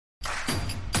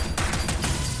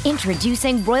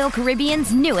Introducing Royal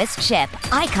Caribbean's newest ship,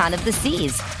 Icon of the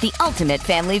Seas, the ultimate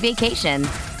family vacation.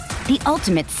 The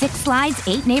ultimate 6 slides,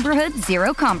 8 neighborhoods,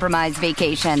 0 compromise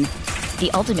vacation.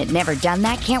 The ultimate never done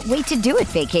that, can't wait to do it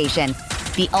vacation.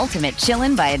 The ultimate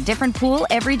chillin' by a different pool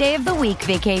every day of the week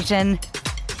vacation.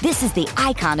 This is the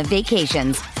Icon of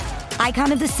vacations.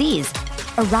 Icon of the Seas,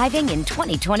 arriving in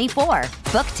 2024.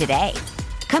 Book today.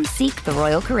 Come seek the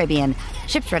Royal Caribbean.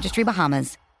 Ships Registry,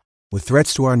 Bahamas. With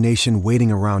threats to our nation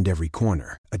waiting around every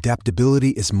corner,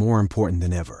 adaptability is more important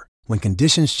than ever. When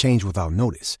conditions change without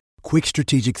notice, quick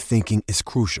strategic thinking is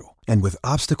crucial. And with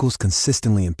obstacles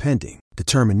consistently impending,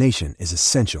 determination is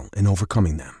essential in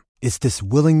overcoming them. It's this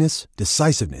willingness,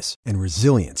 decisiveness, and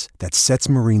resilience that sets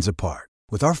Marines apart.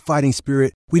 With our fighting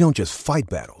spirit, we don't just fight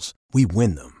battles, we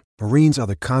win them. Marines are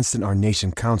the constant our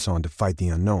nation counts on to fight the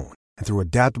unknown. And through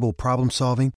adaptable problem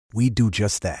solving, we do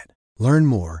just that. Learn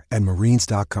more at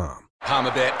marines.com.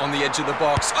 Palmerbet on the edge of the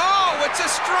box. Oh, it's a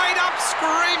straight-up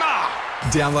screamer!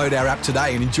 Download our app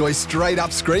today and enjoy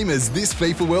straight-up screamers this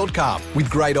FIFA World Cup with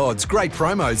great odds, great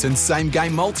promos and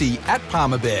same-game multi at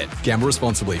Palmerbet. Gamble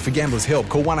responsibly. For Gamblers' Help,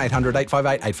 call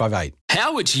 1-800-858-858.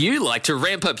 How would you like to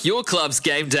ramp up your club's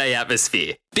game day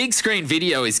atmosphere? Big Screen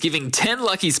Video is giving 10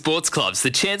 lucky sports clubs the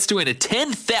chance to win a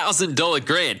 $10,000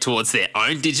 grant towards their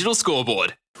own digital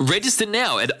scoreboard. Register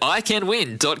now at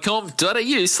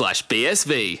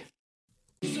iCanWin.com.au/BSV.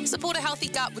 Support a healthy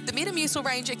gut with the Metamucil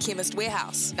range at Chemist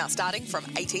Warehouse, now starting from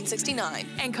 $18.69.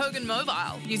 And Kogan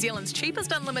Mobile, New Zealand's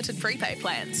cheapest unlimited prepaid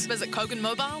plans. Visit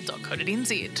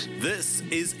koganmobile.co.nz. This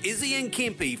is Izzy and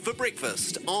Kempy for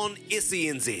breakfast on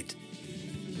SENZ.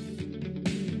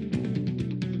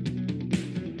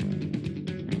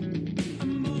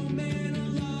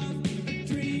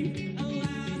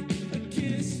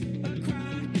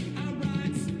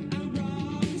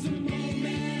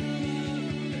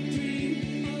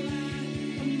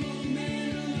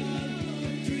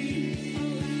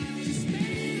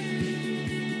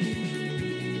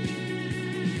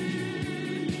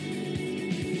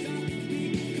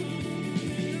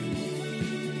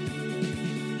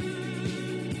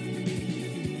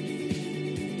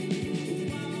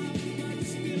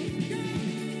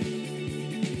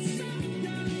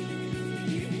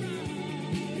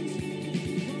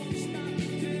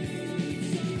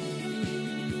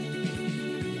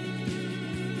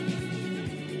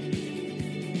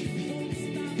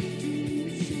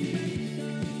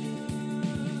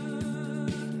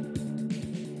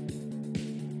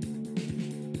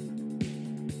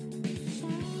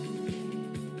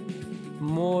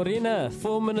 Morena,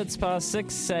 4 minutes past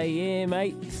 6 a.m,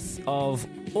 8th of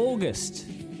August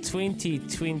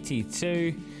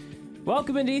 2022.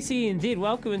 Welcome into SENZ,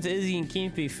 welcome into Izzy and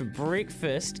Kempy for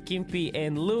breakfast. Kempy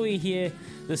and Louis here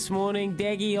this morning.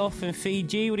 Daggy off in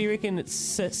Fiji. What do you reckon? It's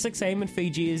 6 a.m. in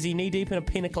Fiji. Is he knee deep in a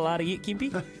pina colada yet,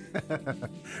 Kempy?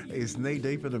 He's knee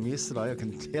deep in him yesterday, I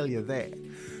can tell you that.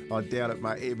 I doubt it,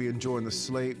 mate. He'll be enjoying the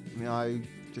sleep, you know,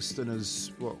 just in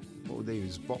his, what would they,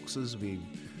 his boxes, be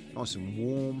nice and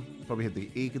warm. Probably have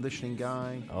the air conditioning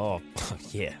going. Oh,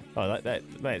 yeah. Oh,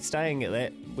 that mate, staying at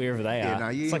that, wherever they are. Yeah, no,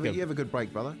 you have a good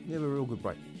break, brother. You have a real good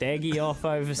break. Daggy off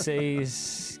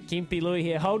overseas. Kempy Louis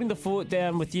here, holding the fort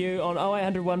down with you on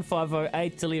 0800 150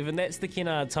 811. That's the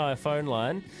Kennard Tyre phone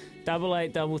line.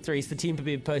 8833 is the Temper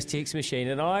Bed Post text machine.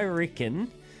 And I reckon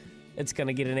it's going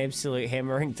to get an absolute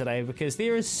hammering today because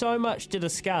there is so much to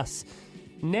discuss.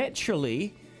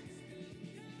 Naturally,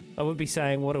 I would be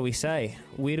saying, what do we say?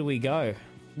 Where do we go?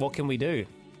 What can we do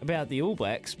about the All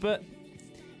Blacks? But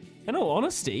in all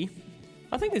honesty,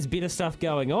 I think there's better stuff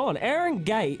going on. Aaron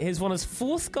Gate has won his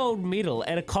 4th gold medal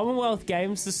at a Commonwealth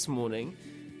Games this morning.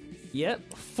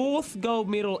 Yep, 4th gold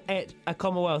medal at a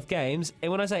Commonwealth Games.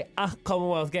 And when I say a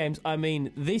Commonwealth Games, I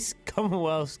mean this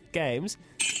Commonwealth Games.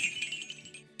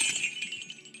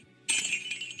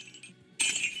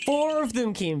 4 of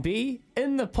them, Kempy,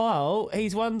 in the pile.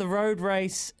 He's won the road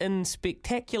race in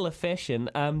spectacular fashion.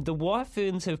 The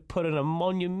Wyverns have put in a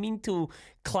monumental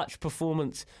clutch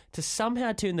performance to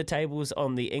somehow turn the tables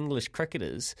on the English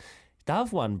cricketers.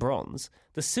 They've won bronze.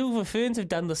 The Silver Ferns have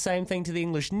done the same thing to the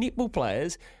English netball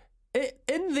players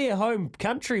in their home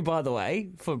country, by the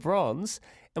way, for bronze.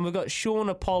 And we've got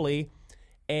Shauna Polly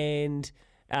and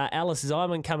Alice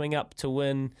Zyman coming up to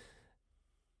win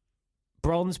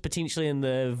bronze potentially in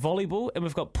the volleyball, and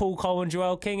we've got Paul Cole and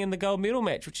Joel King in the gold medal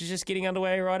match, which is just getting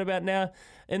underway right about now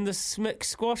in the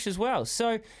mixed squash as well.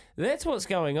 So that's what's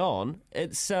going on.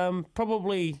 It's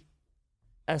probably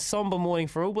a somber morning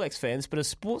for All Blacks fans, but as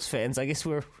sports fans, I guess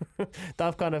the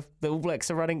All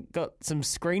Blacks are got some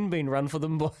screen being run for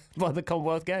them by the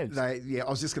Commonwealth Games. I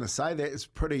was just going to say that it's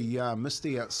pretty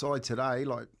misty outside today.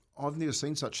 Like I've never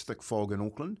seen such thick fog in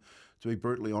Auckland, to be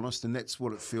brutally honest, and that's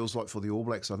what it feels like for the All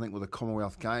Blacks. I think with the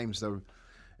Commonwealth Games,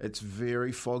 it's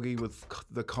very foggy with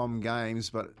the Com Games,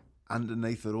 but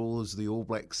underneath it all is the All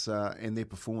Blacks and their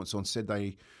performance on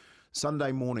Sunday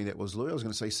morning. That was, Louis. I was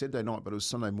going to say Saturday night, but it was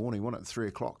Sunday morning, wasn't it? 3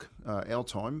 o'clock our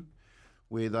time,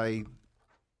 where they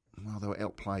were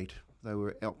outplayed. They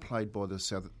were outplayed by the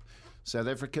South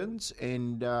Africans,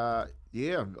 and I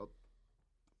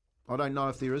don't know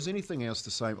if there is anything else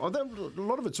to say. A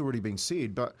lot of it's already been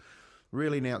said, but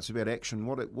really now it's about action.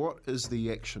 What is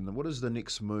the action? What is the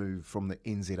next move from the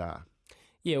NZR?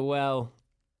 Yeah, well,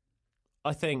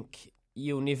 I think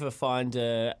you'll never find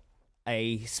a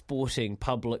sporting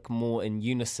public more in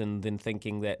unison than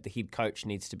thinking that the head coach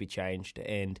needs to be changed.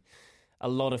 And a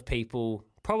lot of people,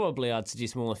 probably I'd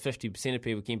suggest more than 50% of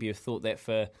people, Kempy, have thought that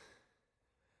for,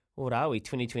 what are we,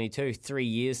 2022, 3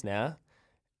 years now.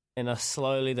 And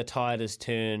slowly the tide has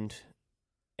turned,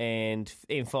 and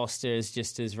Ian Foster's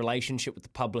just his relationship with the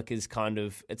public is kind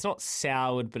of, it's not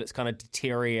soured, but it's kind of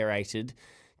deteriorated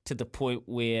to the point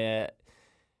where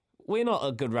we're not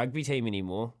a good rugby team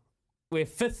anymore. We're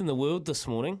 5th in the world this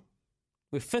morning.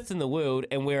 We're 5th in the world,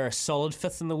 and we're a solid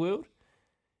 5th in the world.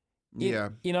 Yeah.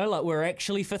 You know, like we're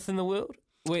actually 5th in the world.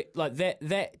 We're like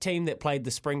that team that played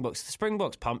the Springboks. The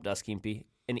Springboks pumped us, Kempy,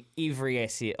 in every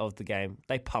asset of the game.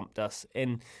 They pumped us,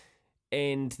 and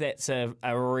that's a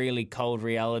really cold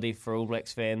reality for All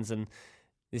Blacks fans. And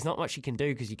there's not much you can do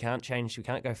because you can't change. You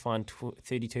can't go find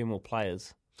 32 more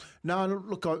players. No,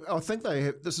 look, I think they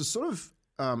have. This is sort of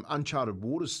uncharted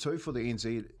waters too for the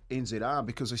NZR,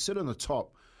 because they sit on the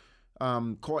top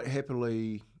quite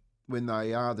happily when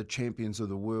they are the champions of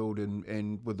the world,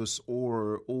 and with this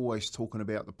aura always talking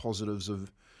about the positives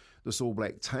of this All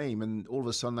Black team, and all of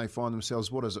a sudden they find themselves,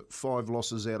 5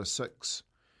 losses out of 6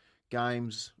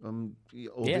 games,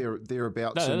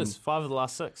 thereabouts. No, it is 5 of the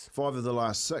last 6. 5 of the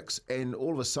last 6, and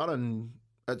all of a sudden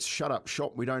it's shut up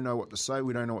shop. We don't know what to say.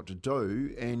 We don't know what to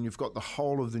do, and you've got the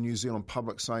whole of the New Zealand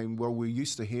public saying, "Well, we're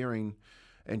used to hearing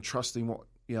and trusting what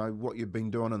you've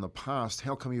been doing in the past.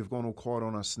 How come you've gone all quiet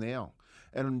on us now?"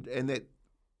 And that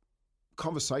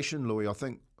conversation, Louis, I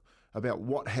think about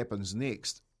what happens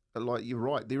next. Like, you're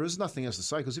right, there is nothing else to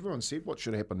say because everyone said what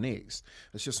should happen next.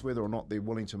 It's just whether or not they're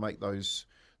willing to make those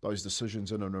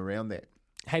decisions in and around that.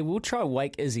 Hey, we'll try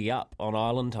wake Izzy up on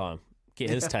Island time, get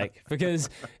his take, because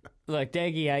like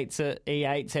Daggy hates it. He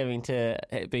hates having to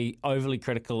be overly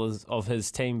critical of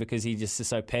his team because he just is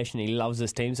so passionate. He loves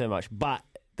his team so much. But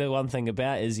the one thing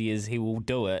about Izzy is he will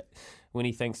do it when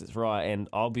he thinks it's right, and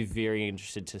I'll be very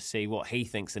interested to see what he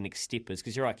thinks the next step is,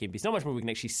 because you're right, Kempy, there's not much more we can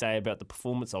actually say about the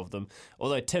performance of them,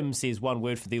 although Tim says one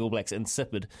word for the All Blacks,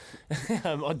 insipid,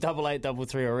 on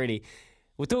 8833 already.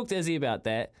 We'll talk to Izzy about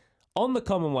that. On the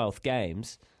Commonwealth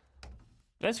Games,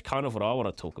 that's kind of what I want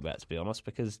to talk about, to be honest,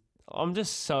 because I'm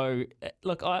just so...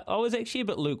 Look, I was actually a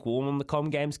bit lukewarm on the Com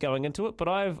Games going into it, but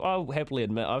I'll happily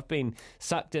admit I've been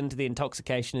sucked into the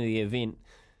intoxication of the event.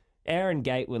 Aaron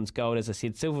Gate wins gold, as I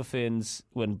said. Silver Ferns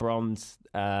win bronze.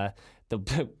 The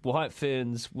White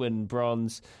Ferns win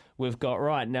bronze. We've got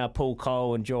right now Paul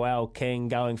Cole and Joel King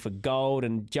going for gold,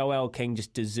 and Joel King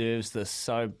just deserves this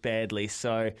so badly.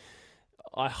 So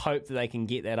I hope that they can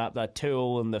get that up. They're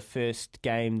 2-2 in the first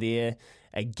game there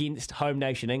against home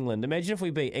nation England. Imagine if we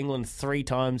beat England 3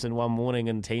 times in one morning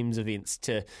in teams events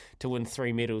to win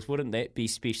 3 medals. Wouldn't that be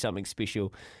something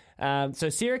special? So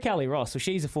Sarah Kelly-Ross,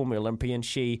 she's a former Olympian.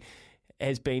 She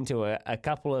has been to a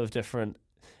couple of different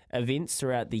events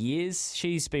throughout the years.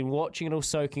 She's been watching it all,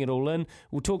 soaking it all in.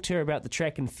 We'll talk to her about the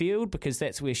track and field because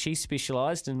that's where she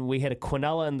specialised, and we had a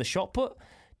Quinella in the shot put.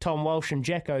 Tom Walsh and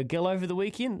Jack O'Gill over the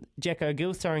weekend. Jack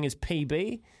O'Gill throwing his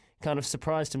PB, kind of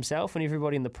surprised himself and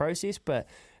everybody in the process, but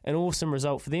an awesome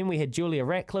result for them. We had Julia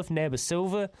Ratcliffe, Nabba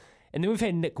Silva, and then we've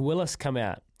had Nick Willis come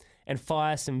out and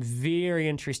fire some very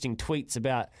interesting tweets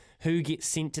about who gets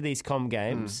sent to these Com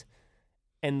Games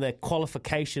and the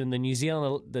qualification and the New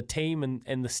Zealand, the team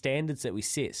and the standards that we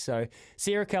set. So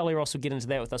Sarah Kelly-Ross will get into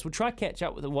that with us. We'll try to catch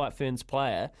up with the White Ferns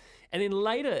player. And then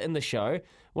later in the show,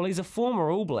 well, he's a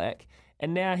former All Black,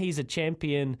 and now he's a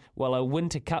champion, a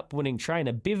Winter Cup winning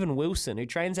trainer, Bevan Wilson, who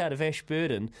trains out of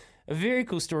Ashburton. A very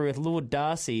cool story with Lord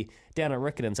Darcy down at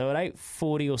Riccarton. So at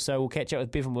 8:40 or so, we'll catch up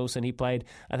with Bevan Wilson. He played,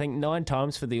 I think, 9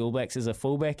 times for the All Blacks as a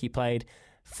fullback. He played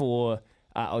for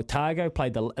Otago,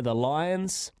 played the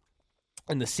Lions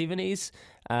in the 70s.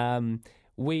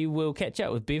 We will catch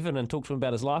up with Bevan and talk to him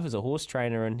about his life as a horse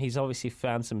trainer, and he's obviously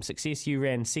found some success. You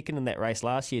ran second in that race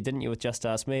last year, didn't you, with Just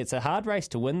Ask Me? It's a hard race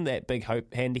to win, that Big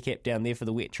Hope handicap down there for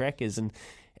the wet trackers, and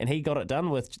and he got it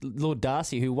done with Lord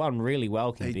Darcy, who won really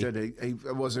well. He did.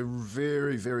 It was a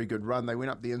very, very good run. They went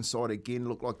up the inside again,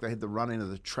 looked like they had the run end of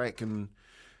the track, and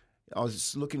I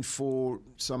was looking for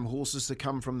some horses to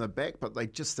come from the back, but they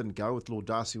just didn't go with Lord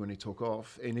Darcy when he took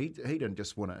off, and he didn't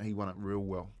just win it, he won it real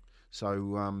well. So,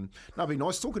 no, it'd be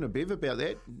nice talking to Bev about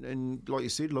that. And like you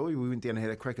said, Louis, we went down and had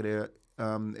a crack at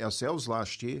ourselves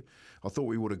last year. I thought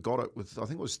we would have got it with, I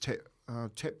think it was tapped,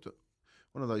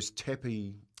 one of those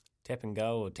tappy... Tap and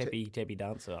go or tappy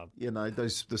dancer. You know, the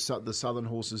southern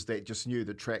horses that just knew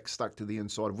the track stuck to the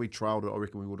inside. If we trailed it, I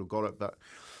reckon we would have got it. But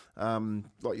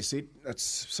like you said, it's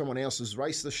someone else's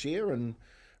race this year, and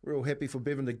real happy for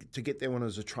Bevan to get that one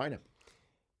as a trainer.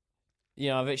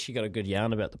 Yeah, I've actually got a good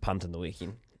yarn about the punt in the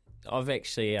weekend. I've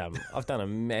actually I've done a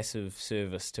massive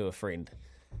service to a friend,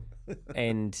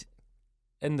 and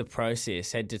in the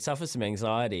process had to suffer some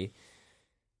anxiety.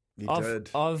 I've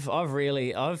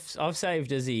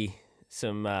saved Izzy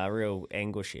some real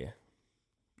anguish here.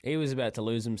 He was about to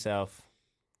lose himself,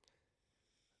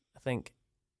 I think,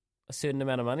 a certain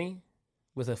amount of money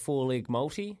with a 4-leg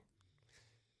multi,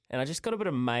 and I just got a bit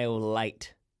of mail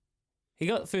late. He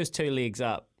got the first 2 legs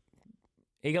up.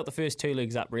 He got the first 2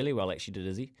 legs up really well, actually, did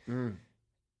Izzy. And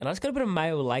I just got a bit of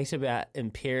mail late about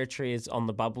Imperatriz on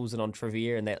the bubbles and on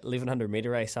Trevere and that 1100 metre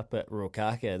race up at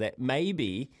Ruakaka, that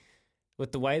maybe,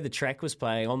 with the way the track was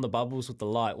playing on the bubbles with the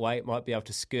light weight, might be able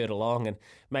to skirt along, and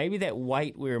maybe that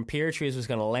weight where Imperatriz was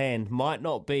going to land might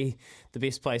not be the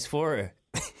best place for her.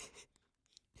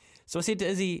 So I said to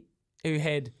Izzy, who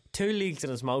had 2 legs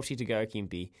in his multi to go,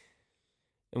 Kempy,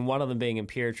 and one of them being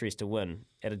Imperatriz to win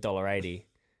at $1.80,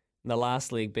 and the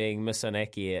last leg being Miss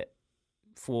Onaki at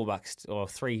 $4 or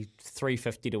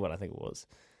 $3.50 to win, I think it was.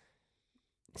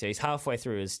 So he's halfway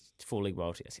through his 4-leg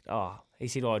multi. I said, he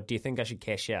said, do you think I should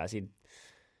cash out? I said,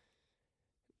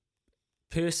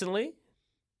 personally,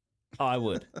 I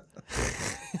would.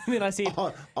 And then I said,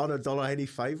 on $1.80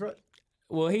 favourite.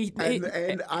 Well,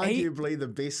 and arguably the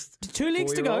best. 2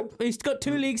 legs to go. He's got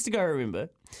 2 legs to go, remember?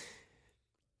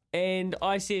 And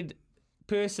I said,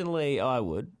 personally, I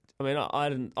would. I mean,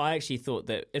 I actually thought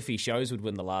that If He Shows would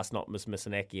win the last, not Miss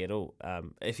Missanaki at all.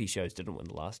 If He Shows didn't win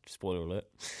the last, spoiler alert.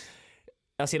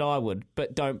 I said I would,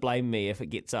 but don't blame me if it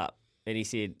gets up. And he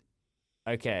said,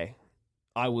 okay,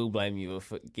 I will blame you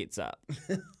if it gets up.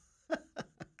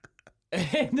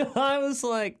 And I was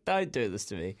like, don't do this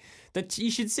to me.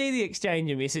 You should see the exchange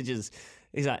of messages.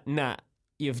 He's like, nah,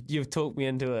 you've talked me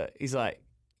into it. He's like,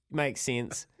 makes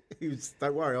sense.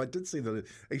 Don't worry, I did see the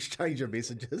exchange of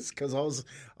messages because I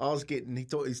was getting.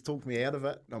 He's talked me out of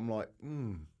it, and I'm like,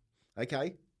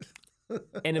 okay.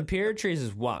 And Imperatriz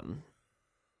has won,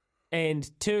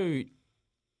 and to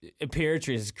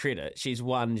Imperatriz's credit, she's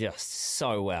won just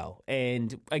so well.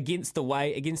 And against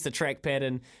the track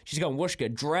pattern, she's gone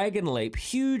Whooshka, Dragon Leap,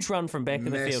 huge run from back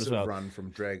in the field as well. Massive run from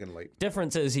Dragon Leap.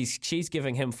 Difference is she's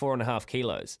giving him 4.5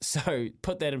 kilos. So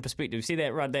put that in perspective. See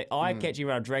that run, that eye-catching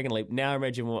run of Dragon Leap. Now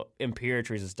imagine what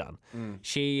Imperatriz has done.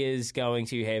 She is going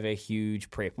to have a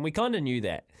huge prep, and we kind of knew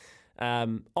that.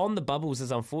 On the bubbles,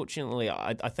 is unfortunately,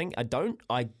 I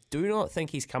do not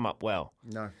think he's come up well.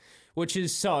 No. Which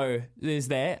is so, there's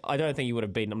that. I don't think he would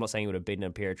have beaten, I'm not saying he would have beaten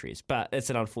Imperatriz, but it's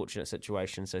an unfortunate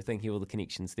situation. So thinking of all the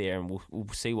connections there, and we'll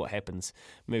see what happens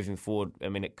moving forward. I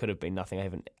mean, it could have been nothing. I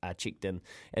haven't checked in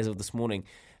as of this morning.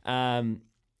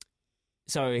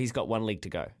 So he's got 1 leg to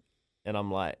go. And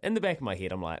I'm like, in the back of my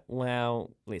head, I'm like,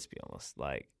 well, let's be honest.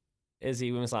 Like, when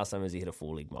was the last time he hit a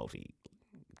 4-leg multi?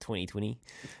 2020.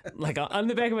 Like, in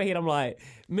the back of my head, I'm like,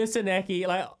 Miss Anaki,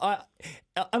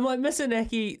 Miss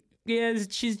Anaki, yeah,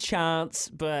 she's a chance,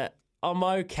 but I'm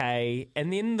okay.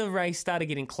 And then the race started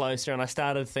getting closer, and I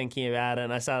started thinking about it,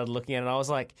 and I started looking at it, and I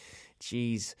was like,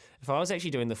 geez, if I was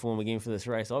actually doing the form again for this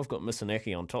race, I've got Miss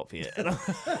Anaki on top here. And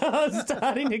I was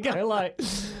starting to go like,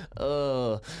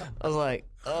 oh. I was like,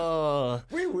 oh.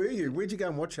 Where were you? Where'd you go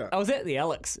and watch it? I was at the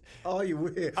Alex. Oh, you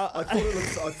were? I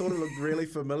thought it looked really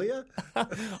familiar. I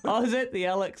was at the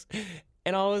Alex,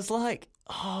 and I was like,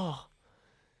 oh,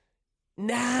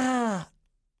 nah.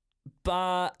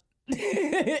 But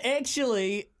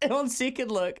actually, on second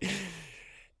look,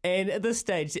 and at this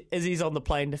stage, Izzy's on the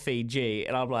plane to Fiji,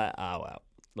 and I'm like, oh, well,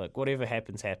 look, whatever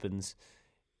happens, happens.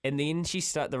 And then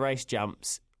the race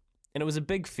jumps, and it was a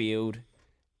big field,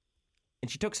 and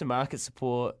she took some market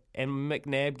support, and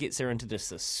McNabb gets her into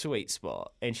just a sweet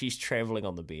spot, and she's travelling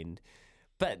on the bend.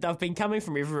 But they've been coming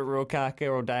from Everett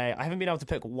Ruakaka all day. I haven't been able to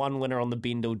pick one winner on the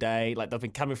bend all day. Like, they've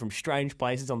been coming from strange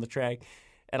places on the track.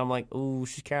 And I'm like, oh,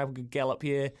 she's carrying a good gallop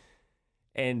here.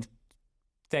 And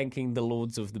thanking the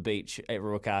lords of the beach at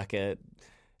Ruakaka,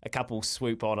 a couple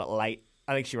swoop on it late.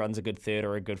 I think she runs a good third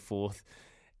or a good fourth.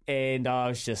 and I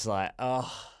was just like,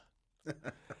 oh,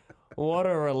 what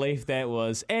a relief that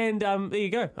was. And there you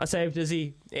go. I saved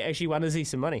Izzy, actually won Izzy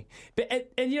some money.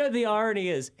 But and you know, the irony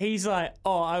is, he's like,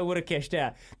 oh, I would have cashed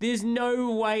out. There's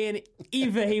no way in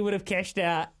ever he would have cashed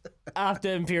out after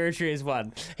Imperatriz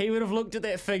won. He would have looked at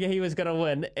that figure he was going to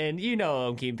win, and you know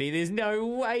him, Kempy. There's no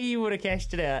way he would have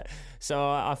cashed it out. So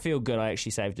I feel good. I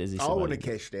actually saved Izzy some money. I wouldn't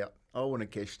have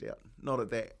cashed out. Not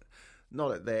at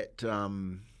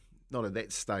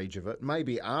that stage of it.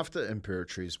 Maybe after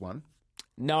Imperatriz won.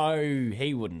 No,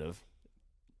 he wouldn't have.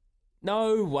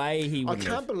 No way he wouldn't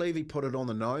have. I can't believe he put it on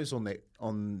the nose on that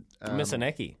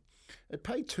Missanaki. It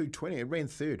paid $220. It ran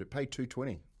third. It paid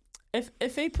 $220.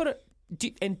 If he put it,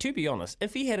 and to be honest,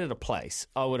 if he had it a place,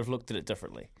 I would have looked at it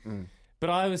differently.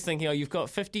 But I was thinking, oh, you've got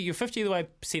 50, you're 50 of the way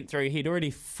percent through. He'd already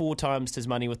 4 times his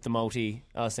money with the multi.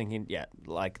 I was thinking, yeah,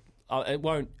 like it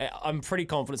won't. I'm pretty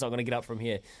confident it's not going to get up from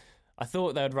here. I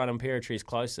thought they would run Imperatriz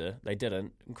closer. They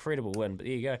didn't. Incredible win. But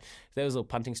there you go. That was a little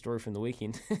punting story from the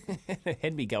weekend. It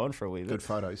had me going for a wee bit. Good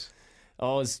photos.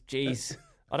 Oh, geez.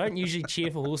 I don't usually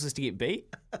cheer for horses to get beat.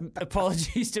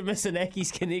 Apologies to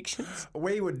Missanaki's connections.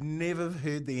 We would never have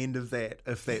heard the end of that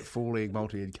if that 4-leg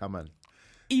multi had come in.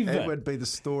 Ever. It would be the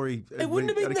story. It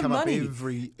wouldn't have been the come money. Up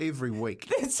every week.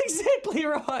 That's exactly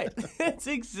right. That's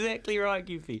exactly right,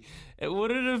 Giffy. It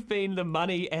wouldn't have been the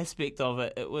money aspect of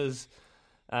it. It was...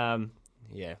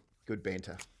 yeah. Good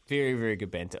banter. Very, very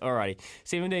good banter. Alrighty.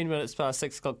 17 minutes past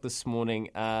 6 o'clock this morning.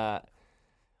 I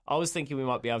was thinking we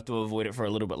might be able to avoid it for a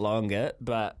little bit longer,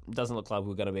 but it doesn't look like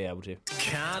we're going to be able to.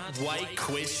 Can't wait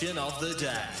question of the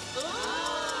day.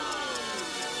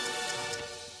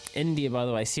 India, by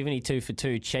the way, 72 for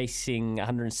 2, chasing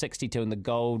 162 in the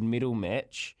gold medal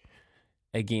match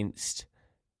against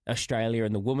Australia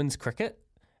in the women's cricket.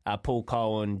 Paul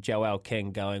Cole and Joelle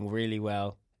King going really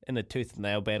well in the tooth and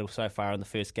nail battle so far in the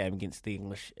first game against the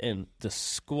English in the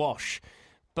squash.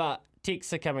 But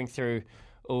texts are coming through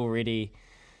already.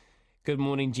 Good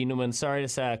morning, gentlemen. Sorry to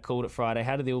say I called it Friday.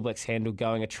 How did the All Blacks handle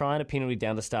going a try and a penalty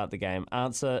down to start the game?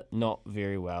 Answer, not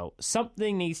very well.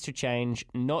 Something needs to change.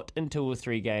 Not in 2 or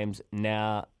 3 games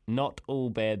now. Not all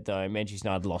bad, though. Manchester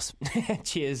United lost.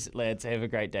 Cheers, lads. Have a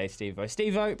great day, Steve-O.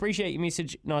 Steve-O, appreciate your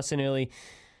message nice and early.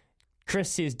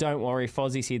 Chris says, don't worry.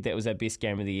 Fozzie said that was our best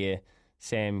game of the year.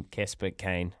 Sam, Casper,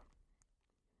 Kane.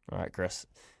 All right, Chris.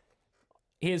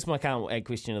 Here's my can't wait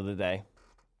question of the day.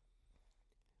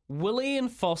 Will Ian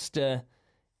Foster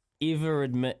ever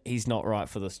admit he's not right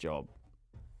for this job?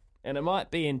 And it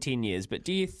might be in 10 years, but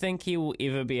do you think he will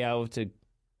ever be able to...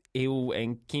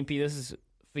 And Kempy, this is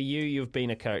for you. You've been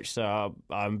a coach, so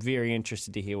I'm very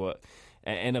interested to hear what...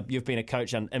 And you've been a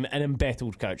coach, an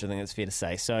embattled coach, I think that's fair to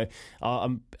say. So,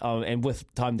 and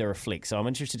with time to reflect. So I'm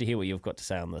interested to hear what you've got to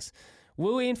say on this.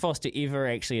 Will Ian Foster ever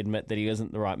actually admit that he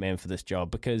isn't the right man for this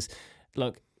job? Because,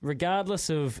 look,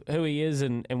 regardless of who he is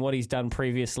and what he's done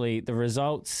previously, the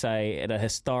results say at a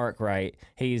historic rate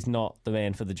he is not the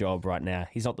man for the job right now.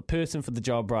 He's not the person for the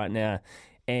job right now.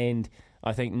 And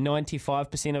I think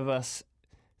 95% of us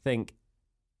think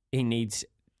he needs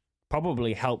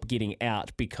probably help getting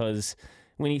out, because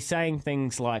when he's saying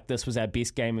things like this was our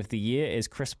best game of the year, as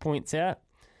Chris points out,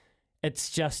 it's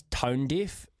just tone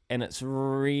deaf, and it's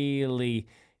really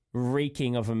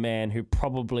reeking of a man who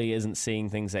probably isn't seeing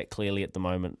things that clearly at the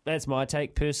moment. That's my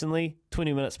take personally.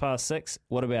 20 minutes past 6.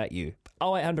 What about you?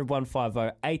 0800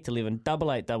 150 811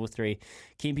 8833.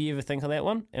 Kempy, you ever think on that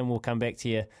one? And we'll come back to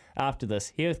you after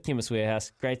this. Here with Chemist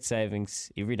Warehouse. Great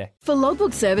savings every day. For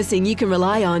logbook servicing you can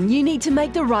rely on, you need to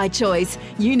make the right choice.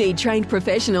 You need trained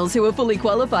professionals who are fully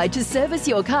qualified to service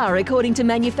your car according to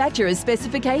manufacturer's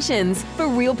specifications. For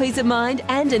real peace of mind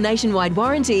and a nationwide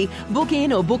warranty, book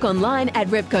in or book online at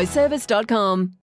repcoservice.com.